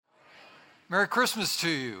Merry Christmas to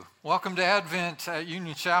you. Welcome to Advent at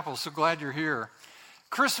Union Chapel. So glad you're here.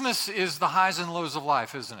 Christmas is the highs and lows of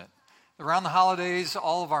life, isn't it? Around the holidays,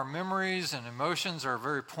 all of our memories and emotions are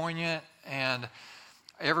very poignant, and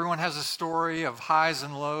everyone has a story of highs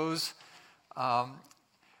and lows. But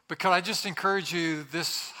could I just encourage you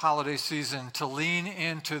this holiday season to lean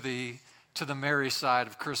into the merry side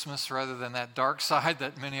of Christmas rather than that dark side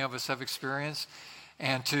that many of us have experienced,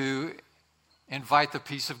 and to invite the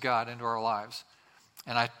peace of God into our lives.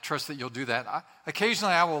 And I trust that you'll do that.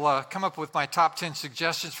 Occasionally I will come up with my top 10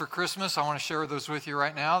 suggestions for Christmas. I want to share those with you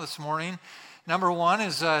right now this morning. Number one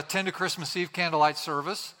is attend a Christmas Eve candlelight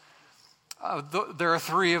service. There are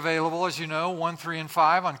 3 available, as you know, 1, 3, and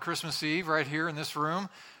 5 on Christmas Eve right here in this room.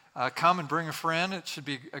 Come and bring a friend. It should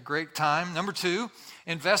be a great time. Number 2,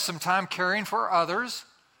 invest some time caring for others.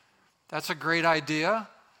 That's a great idea,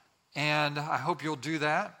 and I hope you'll do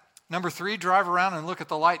that. Number 3, drive around and look at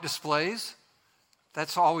the light displays.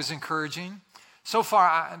 That's always encouraging. So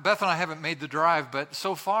far, Beth and I haven't made the drive, but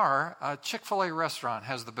so far, Chick-fil-A restaurant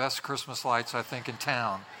has the best Christmas lights, I think, in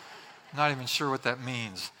town. Not even sure what that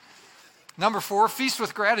means. Number 4, feast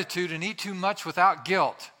with gratitude and eat too much without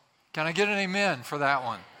guilt. Can I get an amen for that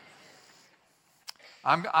one?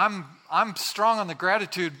 I'm strong on the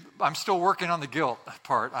gratitude. I'm still working on the guilt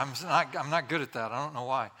part. I'm not good at that. I don't know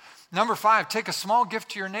why. Number 5, take a small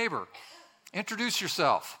gift to your neighbor. Introduce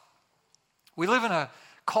yourself. We live in a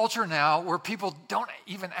culture now where people don't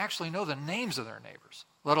even actually know the names of their neighbors,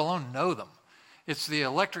 let alone know them. It's the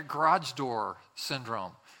electric garage door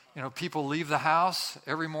syndrome. You know, people leave the house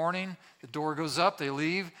every morning, the door goes up, they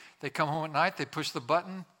leave, they come home at night, they push the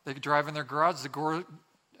button, they drive in their garage, the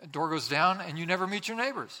door goes down, and you never meet your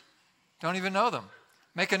neighbors. Don't even know them.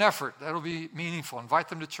 Make an effort. That'll be meaningful. Invite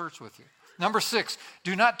them to church with you. Number 6,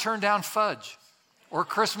 do not turn down fudge or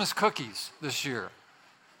Christmas cookies this year.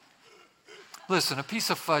 Listen, a piece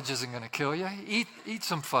of fudge isn't going to kill you. Eat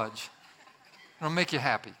some fudge. It'll make you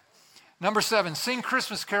happy. Number 7, sing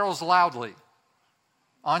Christmas carols loudly.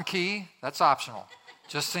 On key, that's optional.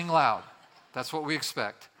 Just sing loud. That's what we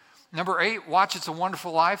expect. Number 8, watch It's a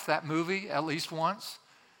Wonderful Life, that movie, at least once.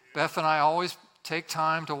 Beth and I always take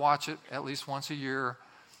time to watch it at least once a year.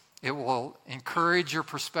 It will encourage your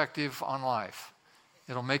perspective on life.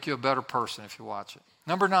 It'll make you a better person if you watch it.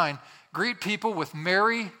 Number 9, greet people with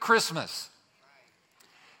Merry Christmas.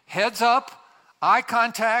 Heads up, eye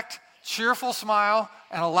contact, cheerful smile,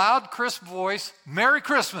 and a loud, crisp voice, Merry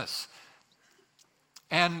Christmas.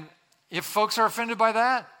 And if folks are offended by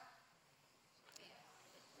that,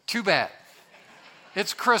 too bad.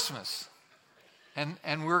 It's Christmas, and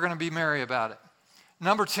we're going to be merry about it.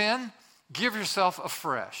 Number 10, give yourself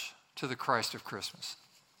afresh to the Christ of Christmas.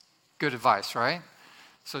 Good advice, right?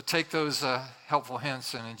 So take those helpful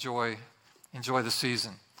hints and enjoy the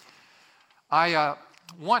season. I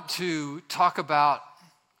want to talk about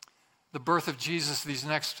the birth of Jesus these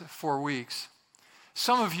next 4 weeks.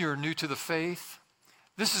 Some of you are new to the faith.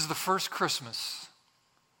 This is the first Christmas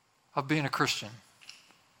of being a Christian.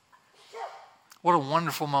 What a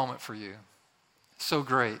wonderful moment for you. So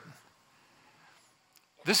great.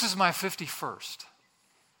 This is my 51st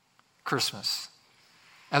Christmas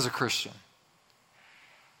as a Christian.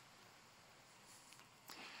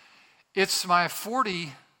 It's my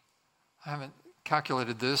I haven't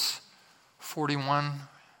calculated this, 41,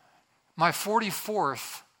 my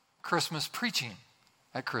 44th Christmas preaching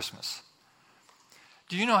at Christmas.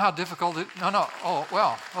 Do you know how difficult it,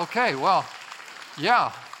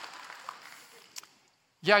 yeah.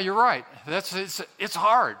 Yeah, you're right. It's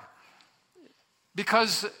hard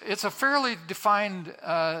because it's a fairly defined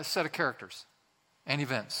set of characters and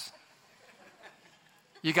events.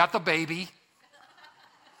 You got the baby.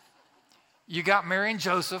 You got Mary and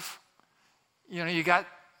Joseph. You know, you got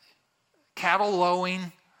cattle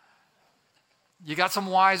lowing. You got some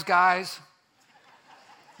wise guys.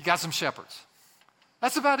 You got some shepherds.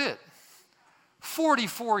 That's about it.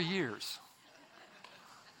 44 years.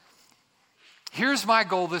 Here's my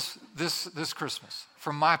goal this Christmas,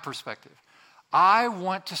 from my perspective. I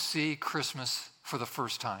want to see Christmas for the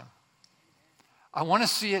first time. I want to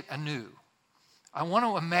see it anew. I want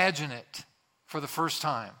to imagine it for the first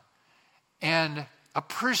time and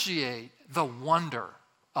appreciate the wonder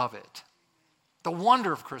of it, the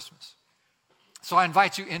wonder of Christmas. So I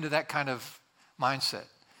invite you into that kind of mindset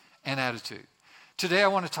and attitude. Today I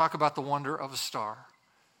want to talk about the wonder of a star.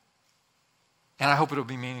 And I hope it'll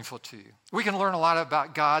be meaningful to you. We can learn a lot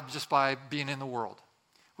about God just by being in the world.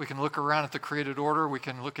 We can look around at the created order. We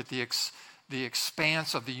can look at the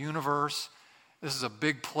expanse of the universe. This is a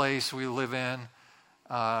big place we live in.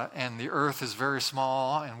 And the earth is very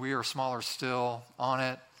small, and we are smaller still on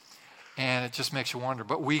it. And it just makes you wonder.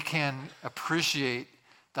 But we can appreciate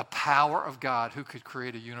the power of God who could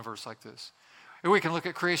create a universe like this. And we can look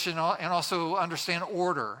at creation and also understand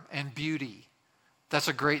order and beauty. That's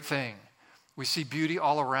a great thing. We see beauty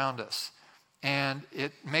all around us. And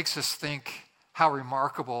it makes us think how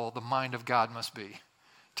remarkable the mind of God must be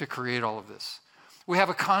to create all of this. We have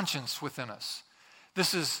a conscience within us.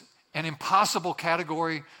 This is an impossible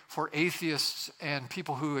category for atheists and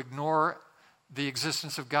people who ignore the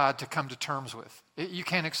existence of God to come to terms with. You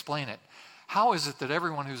can't explain it. How is it that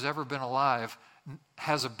everyone who's ever been alive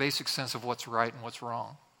has a basic sense of what's right and what's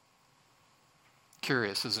wrong?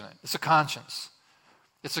 Curious, isn't it? It's a conscience.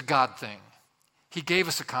 It's a God thing. He gave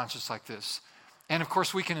us a conscience like this. And of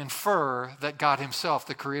course, we can infer that God himself,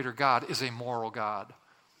 the creator God, is a moral God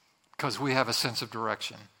because we have a sense of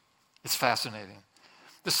direction. It's fascinating.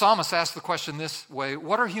 The psalmist asked the question this way: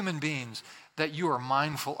 what are human beings that you are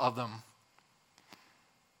mindful of them?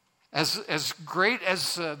 As great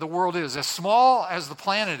as the world is, as small as the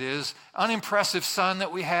planet is, unimpressive sun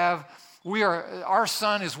that we have, our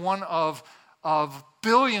sun is one of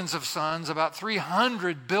billions of suns, about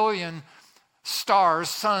 300 billion stars,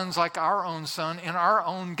 suns like our own sun in our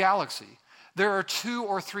own galaxy. There are 200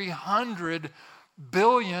 or 300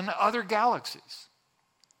 billion other galaxies.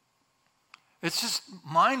 It's just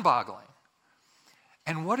mind-boggling.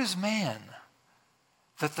 And what is man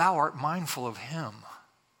that thou art mindful of him?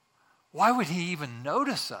 Why would he even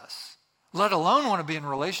notice us, let alone want to be in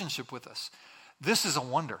relationship with us? This is a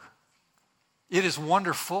wonder. It is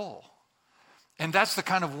wonderful. And that's the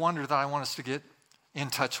kind of wonder that I want us to get in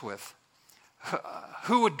touch with.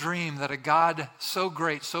 Who would dream that a God so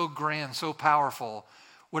great, so grand, so powerful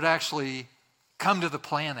would actually come to the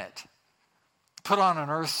planet, put on an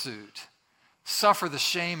earth suit, suffer the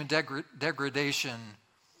shame and degradation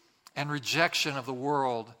and rejection of the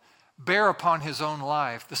world, bear upon his own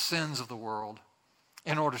life the sins of the world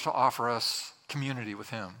in order to offer us community with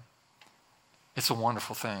him? It's a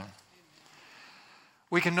wonderful thing.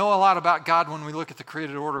 We can know a lot about God when we look at the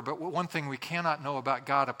created order, but one thing we cannot know about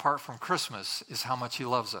God apart from Christmas is how much he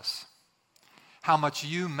loves us, how much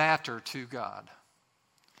you matter to God.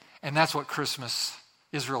 And that's what Christmas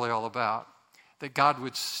is really all about, that God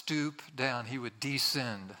would stoop down, he would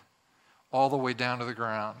descend all the way down to the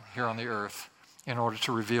ground here on the earth in order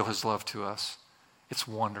to reveal his love to us. It's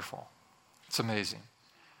wonderful. It's amazing.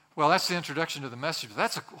 Well, that's the introduction to the message.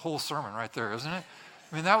 That's a whole sermon right there, isn't it?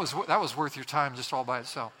 I mean, that was worth your time just all by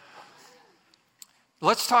itself.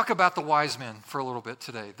 Let's talk about the wise men for a little bit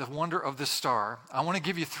today, the wonder of this star. I want to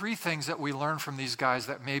give you 3 things that we learned from these guys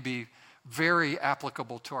that may be very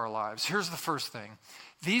applicable to our lives. Here's the first thing.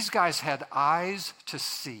 These guys had eyes to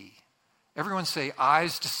see. Everyone say,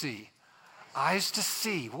 eyes to see. Eyes to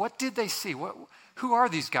see. What did they see? Who are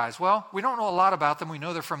these guys? Well, we don't know a lot about them. We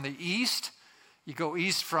know they're from the east. You go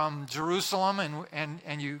east from Jerusalem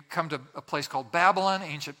and you come to a place called Babylon,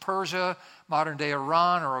 ancient Persia, modern-day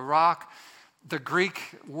Iran or Iraq. The Greek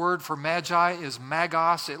word for magi is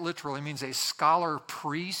magos. It literally means a scholar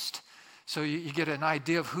priest. So you get an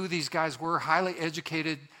idea of who these guys were, highly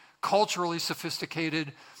educated, culturally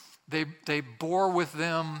sophisticated. They bore with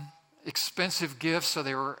them expensive gifts, so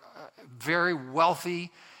they were very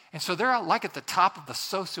wealthy. And so they're like at the top of the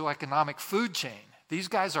socioeconomic food chain. These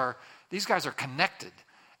guys are connected.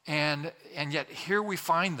 And yet here we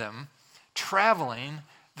find them traveling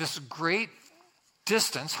this great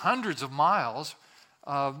distance, hundreds of miles,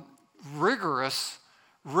 rigorous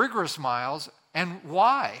miles. And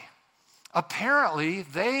why? Apparently,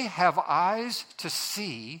 they have eyes to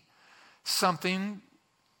see something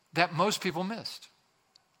that most people missed.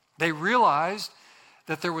 They realized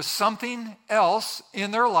that there was something else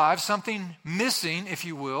in their lives, something missing, if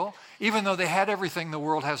you will, even though they had everything the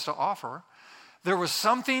world has to offer. There was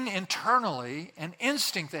something internally, an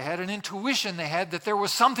instinct they had, an intuition they had, that there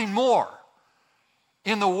was something more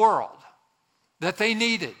in the world that they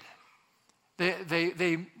needed.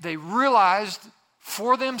 They realized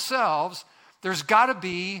for themselves there's got to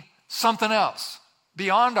be something else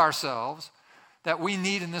beyond ourselves that we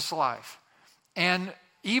need in this life. And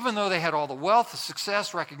even though they had all the wealth, the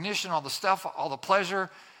success, recognition, all the stuff, all the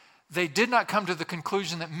pleasure, they did not come to the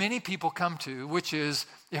conclusion that many people come to, which is,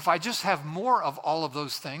 if I just have more of all of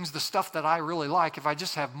those things, the stuff that I really like, if I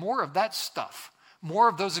just have more of that stuff, more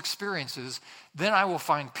of those experiences, then I will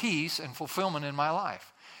find peace and fulfillment in my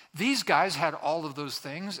life. These guys had all of those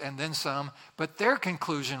things and then some, but their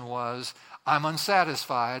conclusion was, I'm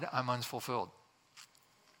unsatisfied, I'm unfulfilled.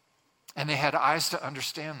 And they had eyes to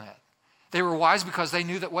understand that. They were wise because they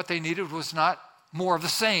knew that what they needed was not more of the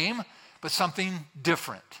same, but something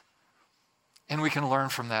different. And we can learn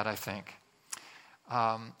from that, I think.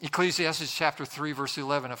 Ecclesiastes chapter 3, verse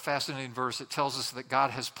 11, a fascinating verse. It tells us that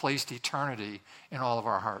God has placed eternity in all of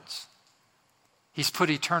our hearts. He's put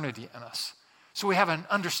eternity in us. So we have an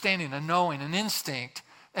understanding, a knowing, an instinct,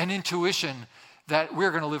 an intuition that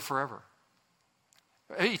we're going to live forever.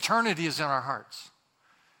 Eternity is in our hearts.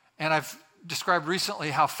 And I've described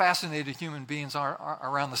recently how fascinated human beings are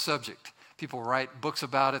around the subject. People write books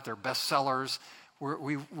about it, they're bestsellers.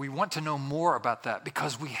 We want to know more about that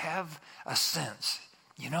because we have a sense,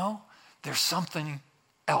 there's something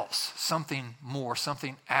else, something more,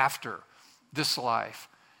 something after this life.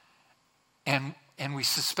 And we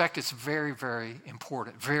suspect it's very, very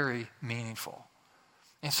important, very meaningful.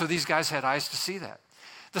 And so these guys had eyes to see that.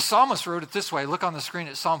 The psalmist wrote it this way. Look on the screen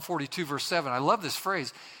at Psalm 42, verse 7. I love this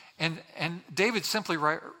phrase. And David simply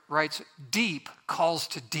writes, deep calls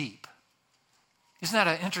to deep. Isn't that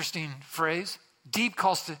an interesting phrase? Deep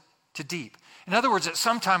calls to deep. In other words, at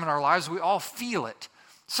some time in our lives, we all feel it.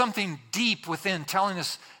 Something deep within telling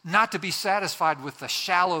us not to be satisfied with the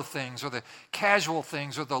shallow things or the casual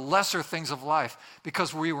things or the lesser things of life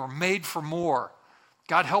because we were made for more.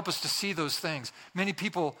 God help us to see those things. Many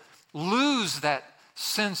people lose that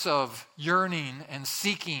sense of yearning and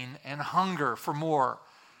seeking and hunger for more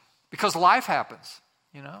because life happens,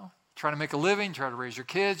 Try to make a living, try to raise your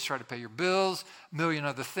kids, try to pay your bills, a million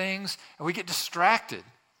other things, and we get distracted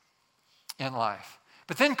in life.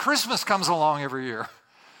 But then Christmas comes along every year,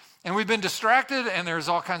 and we've been distracted, and there's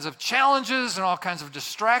all kinds of challenges and all kinds of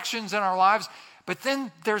distractions in our lives. But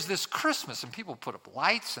then there's this Christmas, and people put up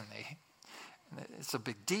lights, and it's a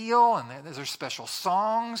big deal, and there's special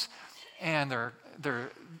songs, and there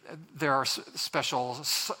are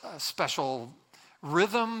special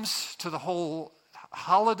rhythms to the whole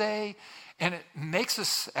holiday, and it makes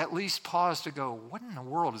us at least pause to go, what in the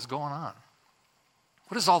world is going on?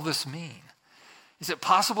 What does all this mean? Is it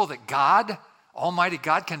possible that God, Almighty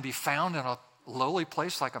God, can be found in a lowly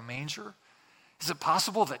place like a manger? Is it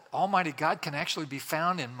possible that Almighty God can actually be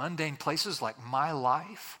found in mundane places like my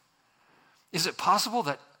life? Is it possible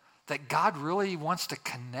that God really wants to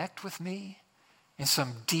connect with me in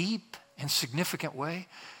some deep and significant way?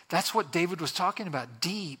 That's what David was talking about,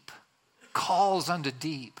 deep. Calls unto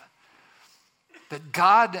deep. That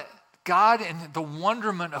God in the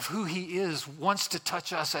wonderment of who he is wants to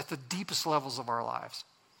touch us at the deepest levels of our lives.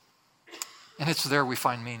 And it's there we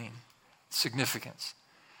find meaning, significance.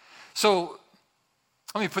 So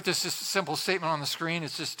let me put this just simple statement on the screen.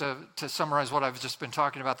 It's just to summarize what I've just been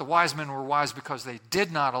talking about. The wise men were wise because they did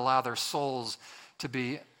not allow their souls to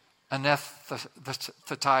be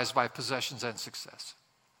anesthetized by possessions and success.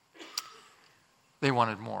 They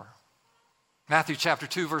wanted more. Matthew chapter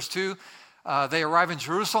 2, verse 2, they arrive in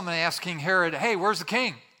Jerusalem and they ask King Herod, hey, where's the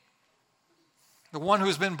king? The one who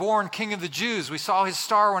has been born king of the Jews. We saw his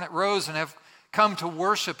star when it rose and have come to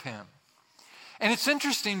worship him. And it's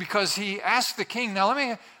interesting because he asked the king, now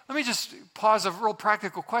let me just pause a real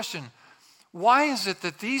practical question. Why is it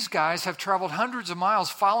that these guys have traveled hundreds of miles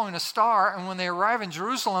following a star, and when they arrive in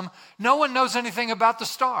Jerusalem, no one knows anything about the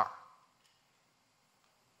star?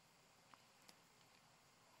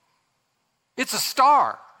 It's a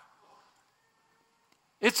star.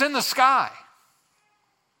 It's in the sky.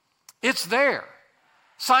 It's there.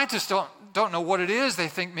 Scientists don't know what it is. They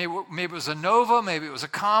think maybe it was a nova, maybe it was a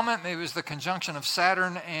comet, maybe it was the conjunction of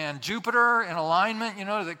Saturn and Jupiter in alignment,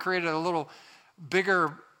 that created a little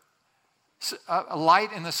bigger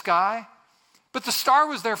light in the sky. But the star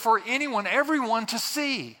was there for everyone to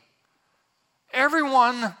see.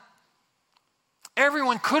 Everyone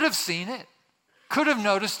could have seen it, could have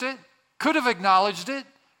noticed it, could have acknowledged it,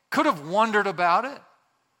 could have wondered about it.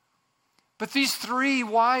 But these three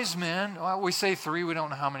wise men, well, we say three, we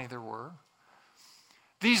don't know how many there were.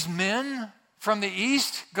 These men from the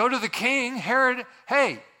east go to the king, Herod,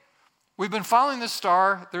 hey, we've been following this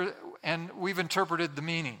star and we've interpreted the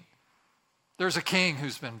meaning. There's a king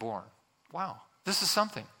who's been born. Wow, this is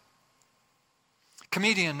something.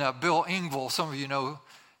 Comedian Bill Engvall, some of you know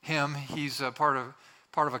him. He's part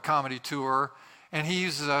of a comedy tour. And he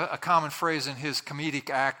uses a common phrase in his comedic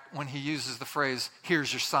act when he uses the phrase,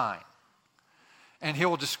 here's your sign. And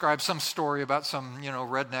he'll describe some story about some,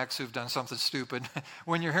 rednecks who've done something stupid.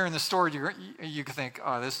 When you're hearing the story, you can think,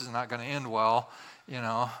 oh, this is not going to end well.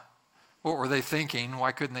 What were they thinking?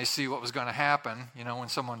 Why couldn't they see what was going to happen, when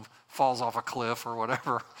someone falls off a cliff or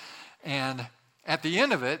whatever? And at the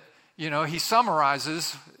end of it, he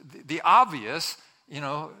summarizes the obvious,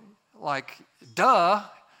 like, duh,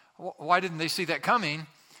 why didn't they see that coming?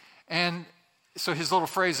 And so his little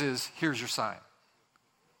phrase is, here's your sign.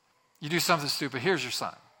 You do something stupid, here's your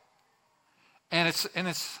sign. And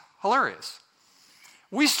it's hilarious.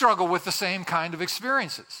 we struggle with the same kind of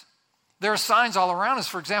experiences. There are signs all around us.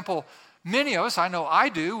 For example, many of us, I know I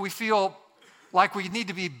do, we feel like we need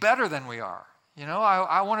to be better than we are. You know,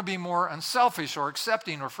 I want to be more unselfish or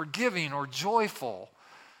accepting or forgiving or joyful.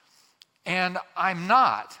 And I'm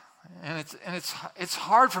not. And it's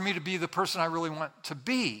hard for me to be the person I really want to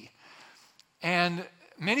be. And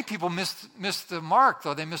many people miss the mark,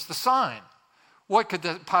 though. They miss the sign. What could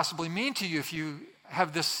that possibly mean to you if you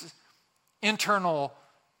have this internal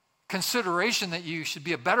consideration that you should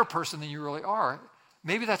be a better person than you really are?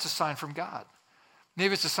 Maybe that's a sign from God.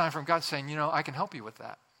 Maybe it's a sign from God saying, you know, I can help you with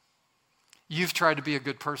that. You've tried to be a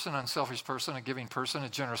good person, unselfish person, a giving person, a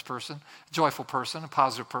generous person, a joyful person, a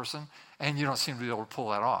positive person, and you don't seem to be able to pull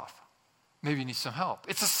that off. Maybe you need some help.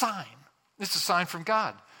 It's a sign. It's a sign from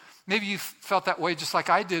God. Maybe you felt that way just like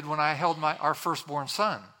I did when I held our firstborn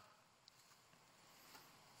son.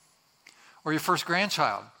 Or your first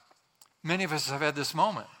grandchild. Many of us have had this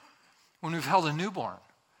moment when we've held a newborn.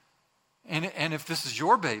 And if this is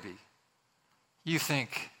your baby, you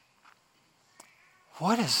think,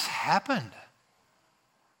 what has happened?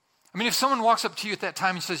 I mean, if someone walks up to you at that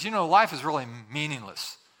time and says, you know, life is really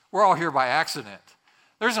meaningless. We're all here by accident.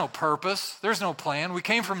 There's no purpose. There's no plan. We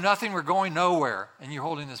came from nothing. We're going nowhere. And you're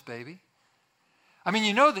holding this baby. I mean,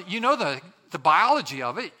 you know the biology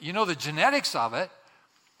of it. You know the genetics of it.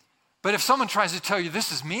 But if someone tries to tell you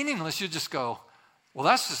this is meaningless, you just go, well,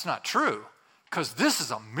 that's just not true, because this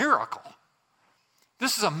is a miracle.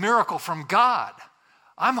 This is a miracle from God.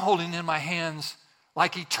 I'm holding in my hands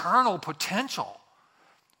like eternal potential.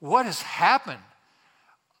 What has happened?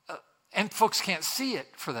 And folks can't see it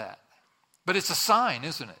for that. But it's a sign,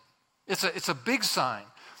 isn't it? It's a big sign.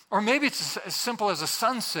 Or maybe it's as simple as a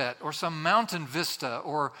sunset or some mountain vista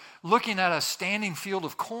or looking at a standing field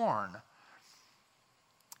of corn.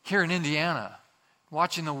 Here in Indiana,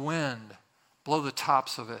 watching the wind blow the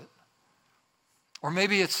tops of it. Or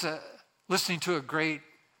maybe it's listening to a great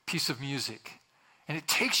piece of music, and it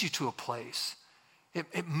takes you to a place.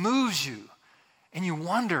 It moves you, and you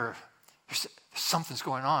wonder, something's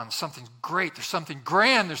going on, something great, there's something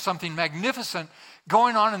grand, there's something magnificent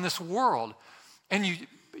going on in this world, and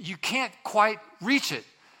you can't quite reach it.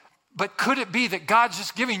 But could it be that God's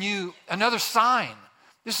just giving you another sign?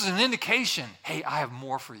 This is an indication, hey, I have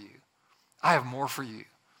more for you. I have more for you.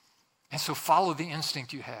 And so follow the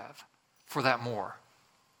instinct you have for that more.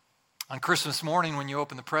 On Christmas morning, when you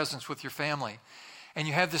open the presents with your family, and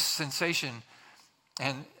you have this sensation,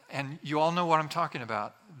 and you all know what I'm talking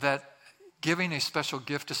about, that giving a special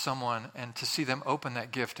gift to someone and to see them open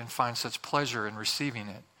that gift and find such pleasure in receiving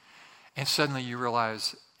it, and suddenly you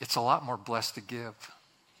realize it's a lot more blessed to give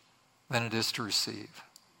than it is to receive.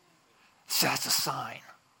 So that's a sign.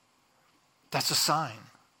 That's a sign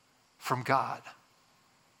from God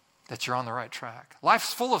that you're on the right track.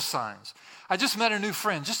 Life's full of signs. I just met a new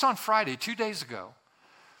friend just on Friday, 2 days ago.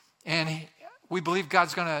 And we believe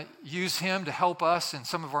God's going to use him to help us in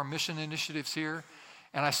some of our mission initiatives here.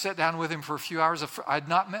 And I sat down with him for a few hours. I'd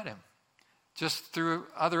not met him, just through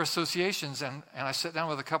other associations. And I sat down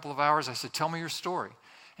with a couple of hours. I said, tell me your story.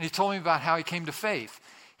 And he told me about how he came to faith.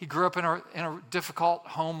 He grew up in a difficult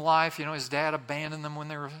home life. You know, his dad abandoned them when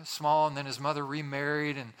they were small, and then his mother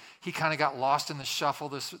remarried, and he kind of got lost in the shuffle,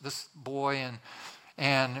 this boy.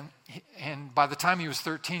 And by the time he was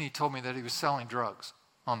 13, he told me that he was selling drugs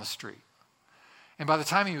on the street. And by the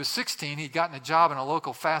time he was 16, he'd gotten a job in a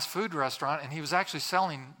local fast food restaurant, and he was actually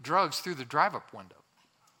selling drugs through the drive-up window.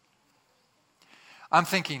 I'm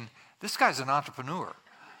thinking, this guy's an entrepreneur.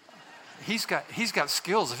 He's got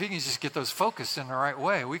skills. If he can just get those focused in the right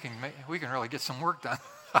way, we can really get some work done.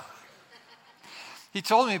 He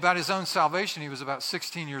told me about his own salvation. He was about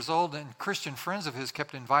 16 years old, and Christian friends of his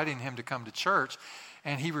kept inviting him to come to church,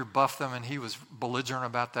 and he rebuffed them, and he was belligerent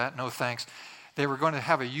about that. No thanks. They were going to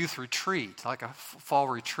have a youth retreat, like a fall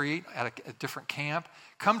retreat at a different camp.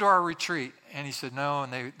 Come to our retreat. And he said no,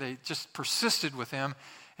 and they just persisted with him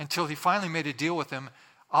until he finally made a deal with him.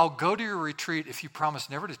 I'll go to your retreat if you promise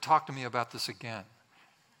never to talk to me about this again.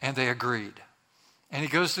 And they agreed. And he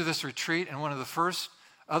goes to this retreat, and one of the first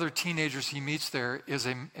other teenagers he meets there is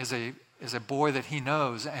a boy that he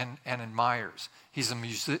knows and admires. He's a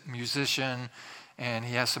musician, and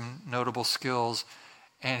he has some notable skills.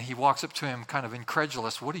 And he walks up to him kind of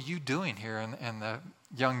incredulous, what are you doing here? And the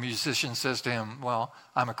young musician says to him, well,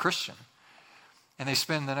 I'm a Christian. And they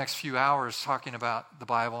spend the next few hours talking about the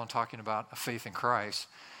Bible and talking about a faith in Christ.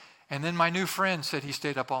 And then my new friend said he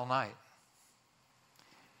stayed up all night.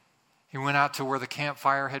 He went out to where the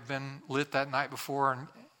campfire had been lit that night before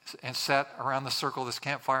and sat around the circle of this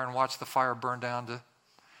campfire and watched the fire burn down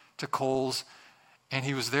to coals. And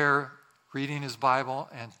he was there reading his Bible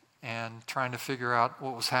and trying to figure out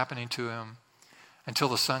what was happening to him until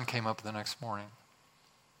the sun came up the next morning.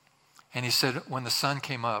 And he said, when the sun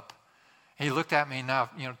came up, he looked at me now,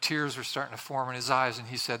 tears were starting to form in his eyes, and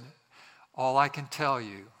he said, all I can tell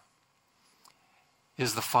you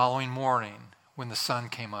is the following morning when the sun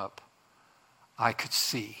came up, I could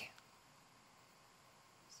see.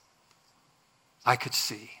 I could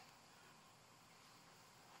see.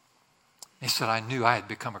 He said, I knew I had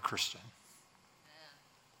become a Christian.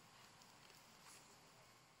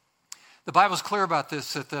 The Bible's clear about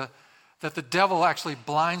this, that the devil actually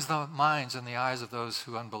blinds the minds and the eyes of those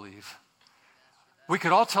who unbelieve. We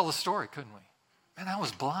could all tell the story, couldn't we? Man, I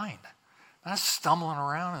was blind. I was stumbling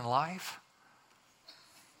around in life.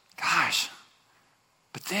 Gosh.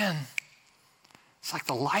 But then, it's like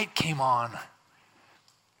the light came on,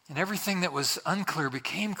 and everything that was unclear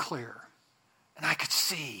became clear, and I could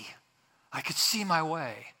see. I could see my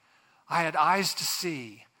way. I had eyes to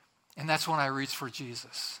see, and that's when I reached for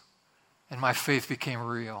Jesus, and my faith became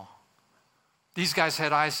real. These guys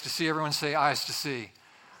had eyes to see. Everyone say eyes to see.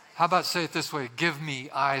 How about say it this way? Give me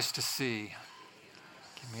eyes to see.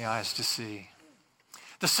 Give me eyes to see.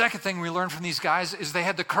 The second thing we learned from these guys is they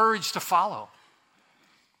had the courage to follow.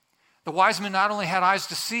 The wise men not only had eyes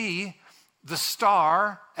to see the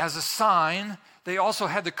star as a sign, they also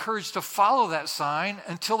had the courage to follow that sign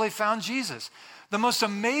until they found Jesus. The most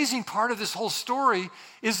amazing part of this whole story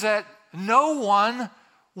is that no one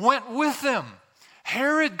went with them.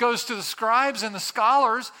 Herod goes to the scribes and the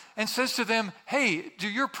scholars and says to them, hey, do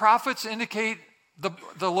your prophets indicate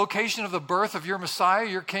the location of the birth of your Messiah,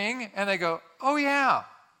 your king? And they go, oh yeah.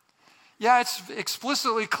 Yeah, it's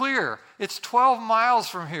explicitly clear. It's 12 miles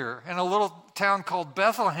from here in a little town called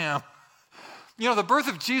Bethlehem. The birth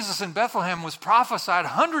of Jesus in Bethlehem was prophesied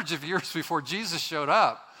hundreds of years before Jesus showed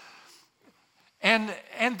up. And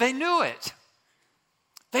they knew it.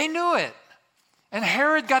 They knew it. And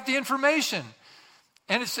Herod got the information.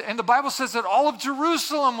 And the Bible says that all of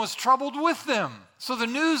Jerusalem was troubled with them. So the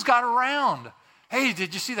news got around. Hey,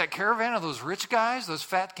 did you see that caravan of those rich guys, those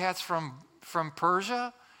fat cats from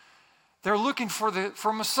Persia? They're looking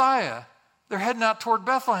for Messiah. They're heading out toward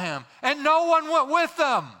Bethlehem. And no one went with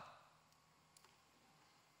them.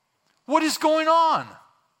 What is going on?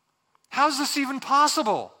 How is this even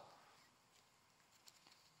possible?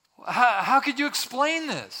 How could you explain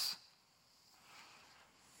this?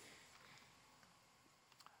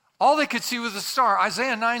 All they could see was a star.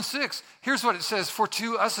 Isaiah 9:6. Here's what it says. For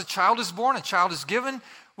to us a child is born, a child is given,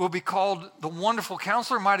 will be called the Wonderful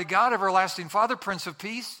Counselor, Mighty God, Everlasting Father, Prince of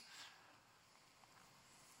Peace.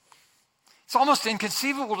 It's almost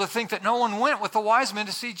inconceivable to think that no one went with the wise men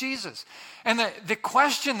to see Jesus. And the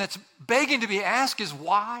question that's begging to be asked is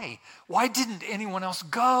why? Why didn't anyone else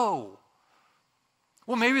go?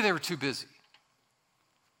 Well, maybe they were too busy.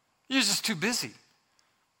 You're just too busy.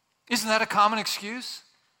 Isn't that a common excuse?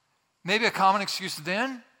 Maybe a common excuse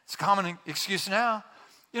then. It's a common excuse now.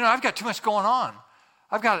 I've got too much going on.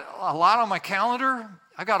 I've got a lot on my calendar.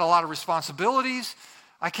 I've got a lot of responsibilities.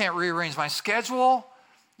 I can't rearrange my schedule.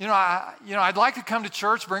 I'd like to come to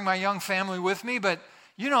church, bring my young family with me, but,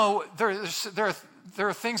 there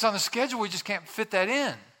are things on the schedule, we just can't fit that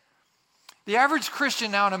in. The average Christian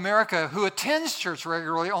now in America who attends church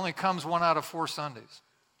regularly only comes 1 out of 4 Sundays.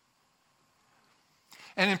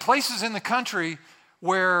 And in places in the country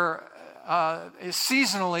where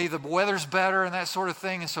seasonally the weather's better and that sort of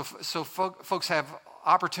thing, and so folks have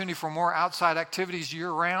opportunity for more outside activities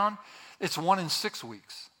year-round, it's 1 in 6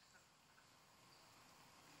 weeks.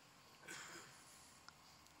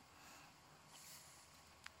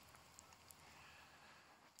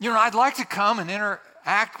 I'd like to come and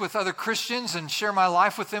interact with other Christians and share my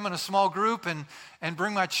life with them in a small group and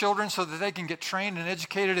bring my children so that they can get trained and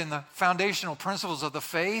educated in the foundational principles of the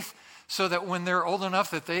faith so that when they're old enough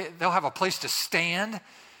that they'll have a place to stand,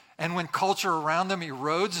 and when culture around them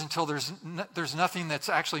erodes until there's nothing that's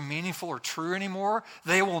actually meaningful or true anymore,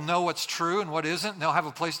 they will know what's true and what isn't, and they'll have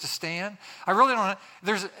a place to stand. I really don't,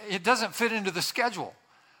 it doesn't fit into the schedule.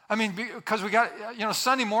 I mean, because we got,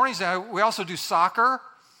 Sunday mornings now, we also do soccer,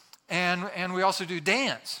 and we also do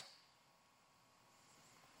dance.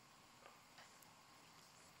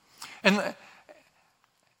 And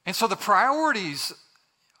so the priorities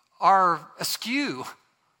are askew,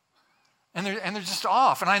 and they're just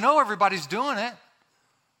off. And I know everybody's doing it,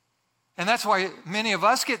 and that's why many of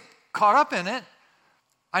us get caught up in it.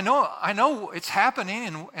 I know it's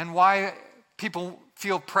happening, and why people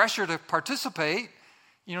feel pressure to participate.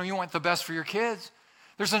 You want the best for your kids.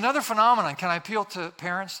 There's another phenomenon. Can I appeal to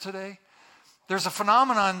parents today? There's a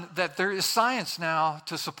phenomenon that there is science now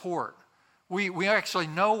to support, we actually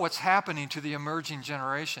know what's happening to the emerging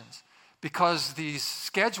generations because these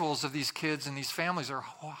schedules of these kids and these families are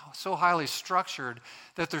so highly structured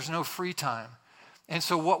that there's no free time. And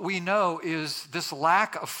so what we know is this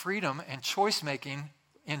lack of freedom and choice-making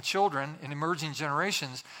in children, in emerging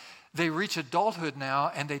generations, they reach adulthood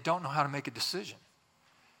now and they don't know how to make a decision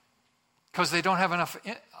because they don't have enough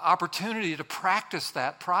opportunity to practice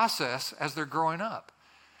that process as they're growing up.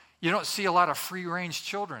 You don't see a lot of free-range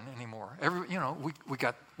children anymore. We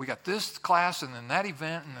got this class, and then that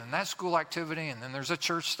event, and then that school activity, and then there's a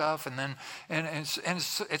church stuff, and then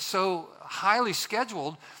it's so highly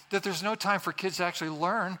scheduled that there's no time for kids to actually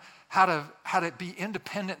learn how to be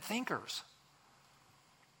independent thinkers.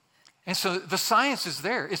 And so the science is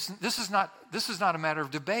there. This is not a matter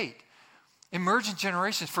of debate. Emergent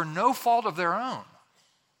generations, for no fault of their own,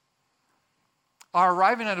 are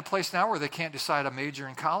arriving at a place now where they can't decide a major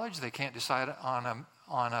in college, they can't decide on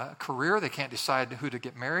a career, they can't decide who to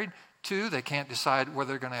get married to, they can't decide whether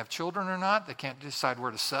they're going to have children or not, they can't decide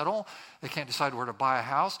where to settle, they can't decide where to buy a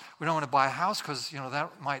house. We don't want to buy a house because that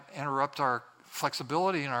might interrupt our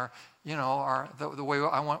flexibility and the way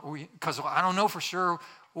I want, because I don't know for sure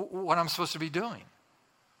what I'm supposed to be doing.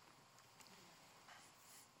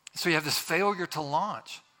 So you have this failure to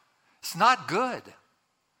launch. It's not good.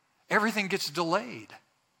 Everything gets delayed.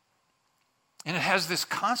 And it has this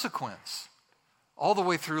consequence all the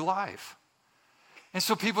way through life. And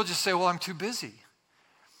so people just say, well, I'm too busy.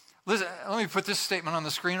 Listen, let me put this statement on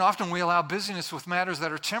the screen. Often we allow busyness with matters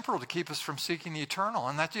that are temporal to keep us from seeking the eternal.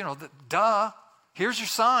 And that, duh, here's your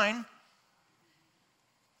sign.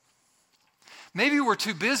 Maybe we're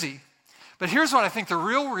too busy, but here's what I think the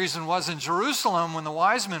real reason was in Jerusalem when the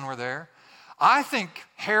wise men were there. I think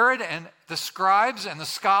Herod and the scribes and the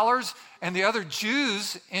scholars and the other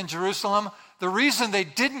Jews in Jerusalem, the reason they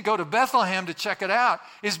didn't go to Bethlehem to check it out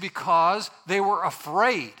is because they were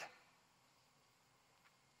afraid.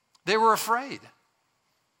 They were afraid.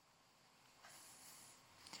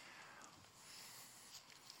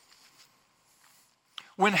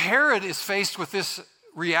 When Herod is faced with this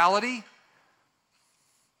reality,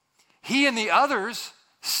 he and the others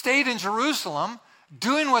stayed in Jerusalem,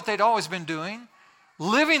 doing what they'd always been doing,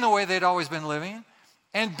 living the way they'd always been living,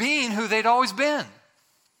 and being who they'd always been.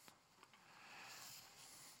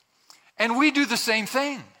 And we do the same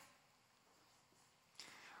thing.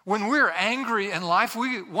 When we're angry in life,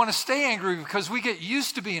 we want to stay angry because we get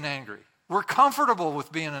used to being angry. We're comfortable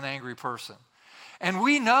with being an angry person. And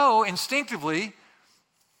we know instinctively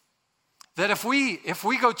that if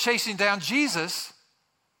we go chasing down Jesus,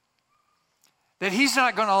 that he's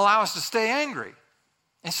not going to allow us to stay angry.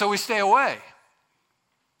 And so we stay away.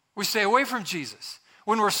 We stay away from Jesus.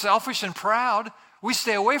 When we're selfish and proud, we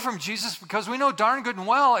stay away from Jesus because we know darn good and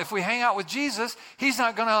well if we hang out with Jesus, he's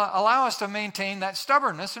not going to allow us to maintain that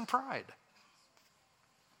stubbornness and pride.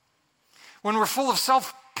 When we're full of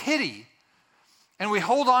self-pity and we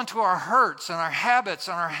hold on to our hurts and our habits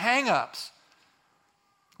and our hang-ups,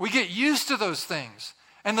 we get used to those things.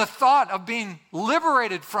 And the thought of being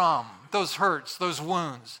liberated from those hurts, those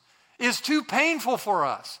wounds, is too painful for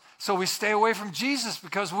us. So we stay away from Jesus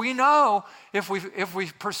because we know if we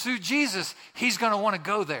pursue Jesus, he's going to want to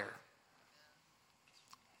go there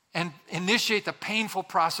and initiate the painful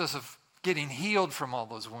process of getting healed from all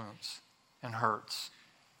those wounds and hurts.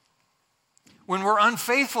 When we're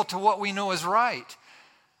unfaithful to what we know is right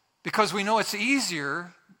because we know it's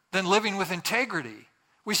easier than living with integrity,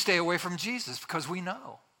 we stay away from Jesus because we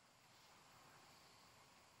know.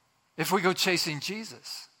 If we go chasing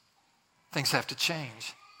Jesus, things have to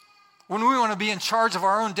change. When we want to be in charge of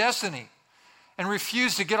our own destiny and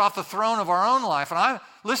refuse to get off the throne of our own life, and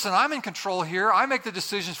I'm in control here. I make the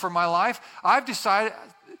decisions for my life. I've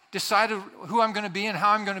decided who I'm going to be and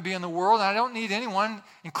how I'm going to be in the world, and I don't need anyone,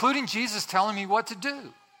 including Jesus, telling me what to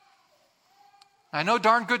do. I know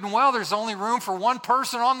darn good and well there's only room for one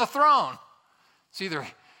person on the throne. It's either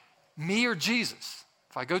me or Jesus.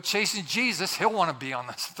 If I go chasing Jesus, he'll want to be on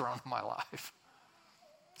this throne of my life.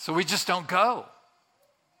 So we just don't go.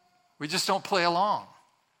 We just don't play along.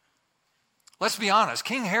 Let's be honest.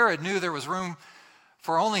 King Herod knew there was room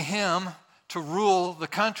for only him to rule the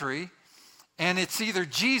country, and it's either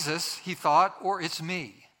Jesus, he thought, or it's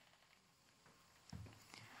me.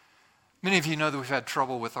 Many of you know that we've had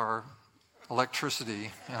trouble with our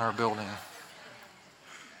electricity in our building.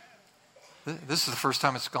 This is the first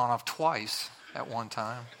time it's gone off twice at one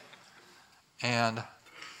time. And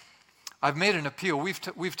I've made an appeal.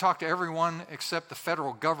 We've talked to everyone except the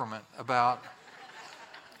federal government about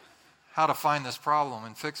how to find this problem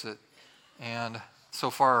and fix it. And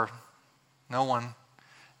so far, no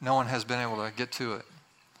one has been able to get to it.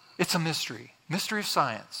 It's a mystery of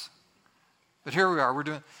science. But here we are. We're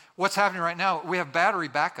doing what's happening right now. We have battery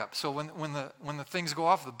backup. So when the things go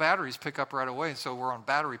off, the batteries pick up right away. So we're on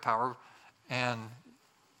battery power, and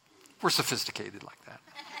we're sophisticated like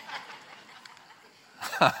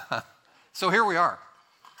that. So here we are.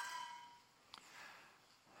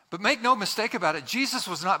 But make no mistake about it, Jesus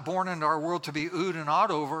was not born into our world to be oohed and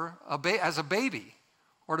awed over as a baby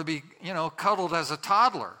or to be, cuddled as a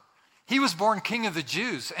toddler. He was born King of the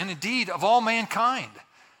Jews and indeed of all mankind.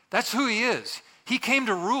 That's who he is. He came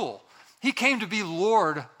to rule. He came to be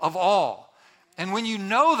Lord of all. And when you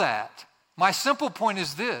know that, my simple point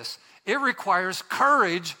is this: it requires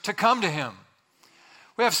courage to come to him.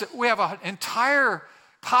 We have an entire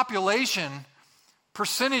population,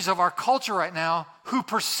 percentage of our culture right now, who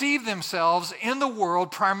perceive themselves in the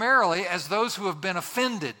world primarily as those who have been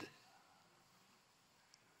offended.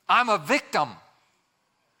 I'm a victim.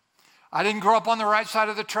 I didn't grow up on the right side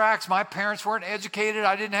of the tracks. My parents weren't educated.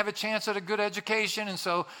 I didn't have a chance at a good education. And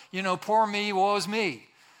so, poor me, woe is me.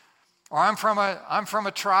 Or I'm from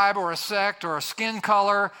a tribe or a sect or a skin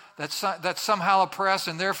color that's somehow oppressed,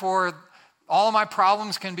 and therefore all of my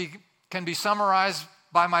problems can be summarized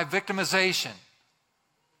by my victimization.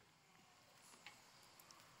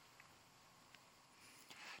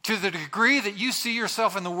 To the degree that you see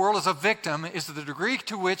yourself in the world as a victim is the degree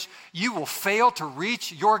to which you will fail to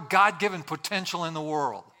reach your God-given potential in the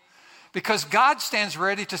world. Because God stands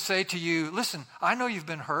ready to say to you, listen, I know you've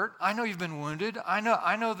been hurt. I know you've been wounded. I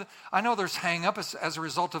know there's hang-up as a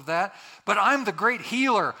result of that. But I'm the great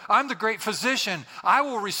healer. I'm the great physician. I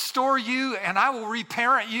will restore you, and I will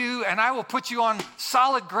reparent you, and I will put you on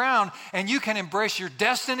solid ground, and you can embrace your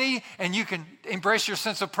destiny, and you can embrace your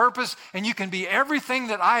sense of purpose, and you can be everything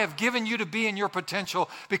that I have given you to be in your potential,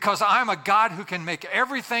 because I'm a God who can make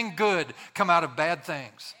everything good come out of bad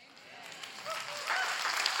things.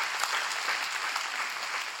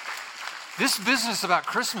 This business about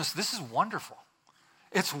Christmas, this is wonderful.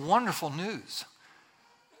 It's wonderful news.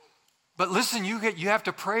 But listen, you have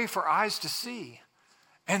to pray for eyes to see,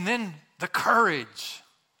 and then the courage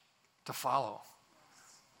to follow.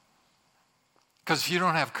 Because if you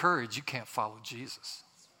don't have courage, you can't follow Jesus.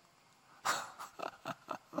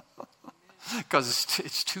 Because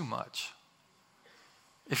it's too much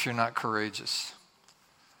if you're not courageous.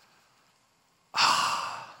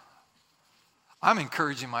 I'm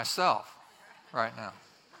encouraging myself right now.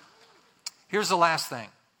 Here's the last thing.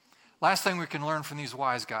 Last thing we can learn from these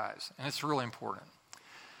wise guys, and it's really important.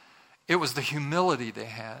 It was the humility they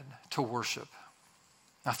had to worship.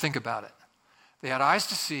 Now think about it. They had eyes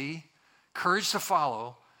to see, courage to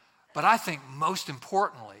follow, but I think most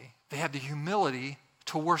importantly, they had the humility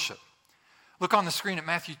to worship. Look on the screen at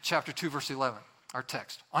Matthew chapter 2, verse 11, our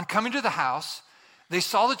text. On coming to the house, they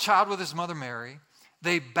saw the child with his mother Mary.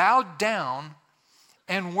 They bowed down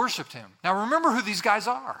and worshiped him. Now remember who these guys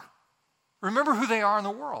are. Remember who they are in the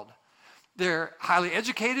world. They're highly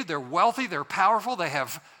educated, they're wealthy, they're powerful, they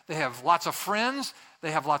have lots of friends,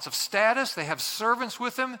 they have lots of status, they have servants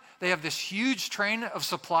with them, they have this huge train of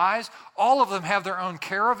supplies. All of them have their own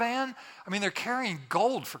caravan. I mean, they're carrying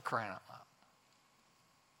gold, for crying out loud.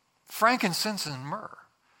 Frankincense and myrrh,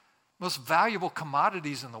 most valuable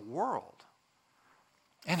commodities in the world.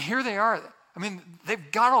 And here they are. I mean,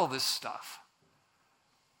 they've got all this stuff.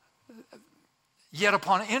 Yet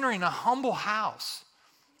upon entering a humble house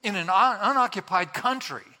in an unoccupied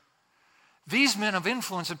country, these men of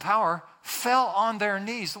influence and power fell on their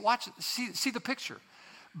knees. See the picture.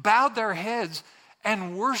 Bowed their heads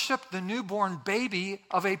and worshiped the newborn baby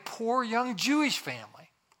of a poor young Jewish family.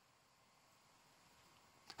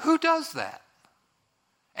 Who does that?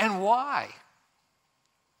 And why?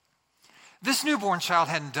 This newborn child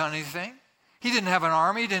hadn't done anything. He didn't have an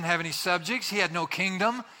army, he didn't have any subjects, he had no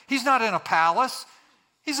kingdom. He's not in a palace,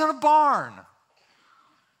 he's in a barn.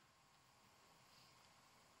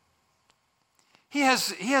 He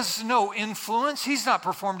has no influence, he's not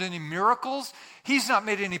performed any miracles, he's not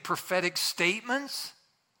made any prophetic statements.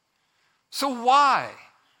 So why?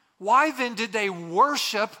 Why then did they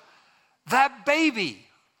worship that baby?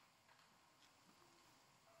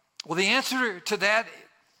 Well, the answer to that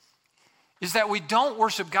is that we don't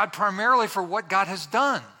worship God primarily for what God has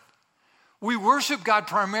done. We worship God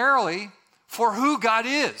primarily for who God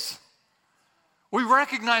is. We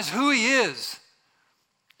recognize who he is,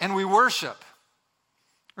 and we worship.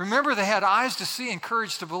 Remember, they had eyes to see and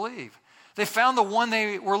courage to believe. They found the one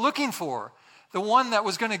they were looking for, the one that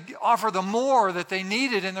was going to offer the more that they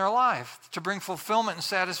needed in their life to bring fulfillment and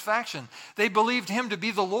satisfaction. They believed him to be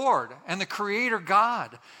the Lord and the Creator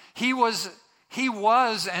God. He was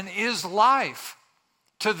and is life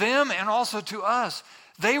to them and also to us.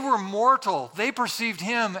 They were mortal. They perceived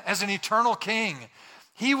him as an eternal king.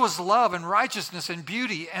 He was love and righteousness and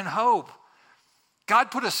beauty and hope.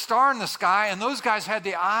 God put a star in the sky, and those guys had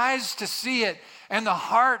the eyes to see it and the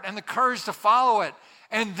heart and the courage to follow it,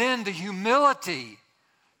 and then the humility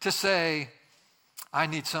to say, I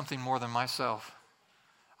need something more than myself.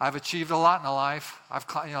 I've achieved a lot in life.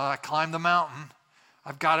 I climbed the mountain.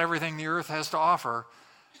 I've got everything the earth has to offer,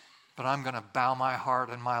 but I'm going to bow my heart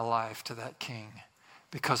and my life to that king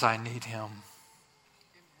because I need him.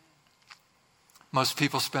 Most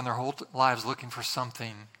people spend their whole lives looking for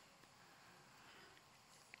something.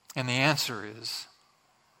 And the answer is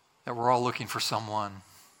that we're all looking for someone.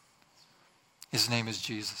 His name is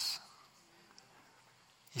Jesus.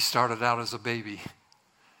 He started out as a baby,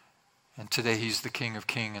 and today he's the King of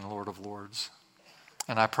Kings and Lord of Lords.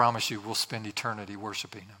 And I promise you, we'll spend eternity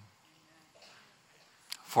worshiping him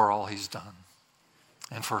for all he's done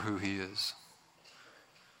and for who he is.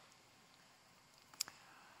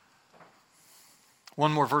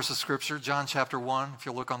 One more verse of Scripture, John chapter 1, if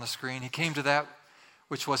you'll look on the screen. He came to that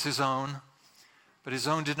which was his own, but his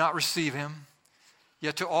own did not receive him.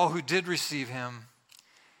 Yet to all who did receive him,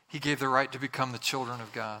 he gave the right to become the children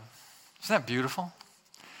of God. Isn't that beautiful?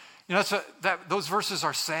 You know, those verses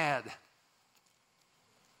are sad.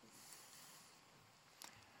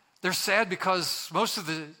 They're sad because most of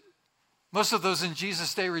those in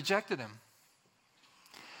Jesus' day rejected him.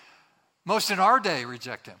 Most in our day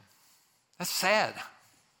reject him. That's sad.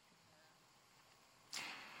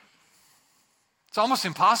 It's almost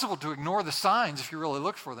impossible to ignore the signs if you really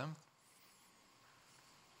look for them.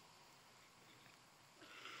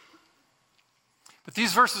 But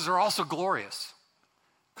these verses are also glorious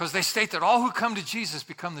because they state that all who come to Jesus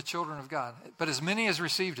become the children of God. But as many as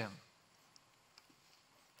received him,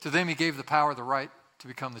 to them he gave the power, the right to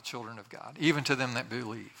become the children of God, even to them that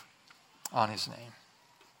believe on his name.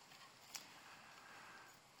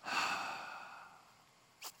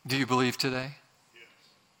 Do you believe today? Yes.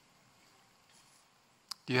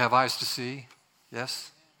 Do you have eyes to see? Yes.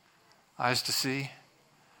 Eyes to see.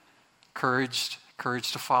 Courage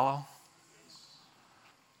to follow.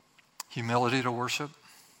 Humility to worship.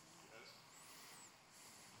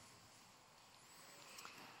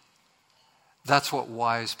 That's what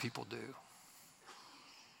wise people do.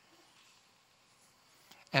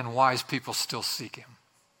 And wise people still seek him.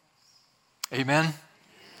 Amen?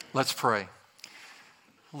 Let's pray.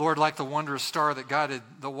 Lord, like the wondrous star that guided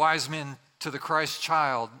the wise men to the Christ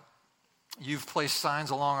child, you've placed signs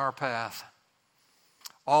along our path,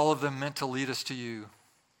 all of them meant to lead us to you.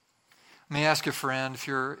 Let me ask you, friend, if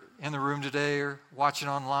you're in the room today or watching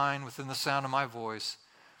online within the sound of my voice,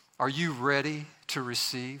 are you ready to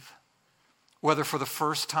receive, whether for the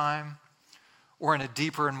first time or in a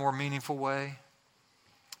deeper and more meaningful way,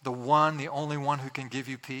 the one, the only one who can give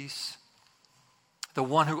you peace, the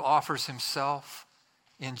one who offers himself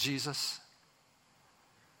in Jesus?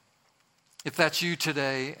 If that's you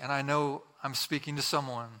today, and I know I'm speaking to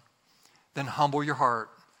someone, then humble your heart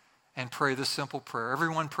and pray this simple prayer.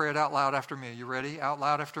 Everyone pray it out loud after me. You ready? Out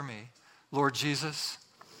loud after me. Lord Jesus,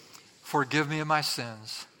 forgive me of my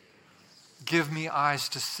sins. Give me eyes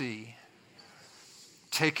to see.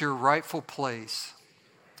 Take your rightful place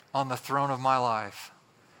on the throne of my life.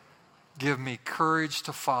 Give me courage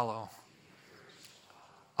to follow.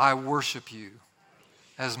 I worship you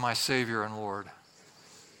as my Savior and Lord.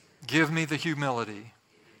 Give me the humility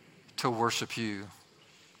to worship you.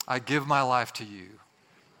 I give my life to you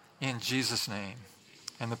in Jesus' name.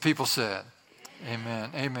 And the people said,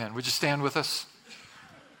 amen. Amen. Would you stand with us?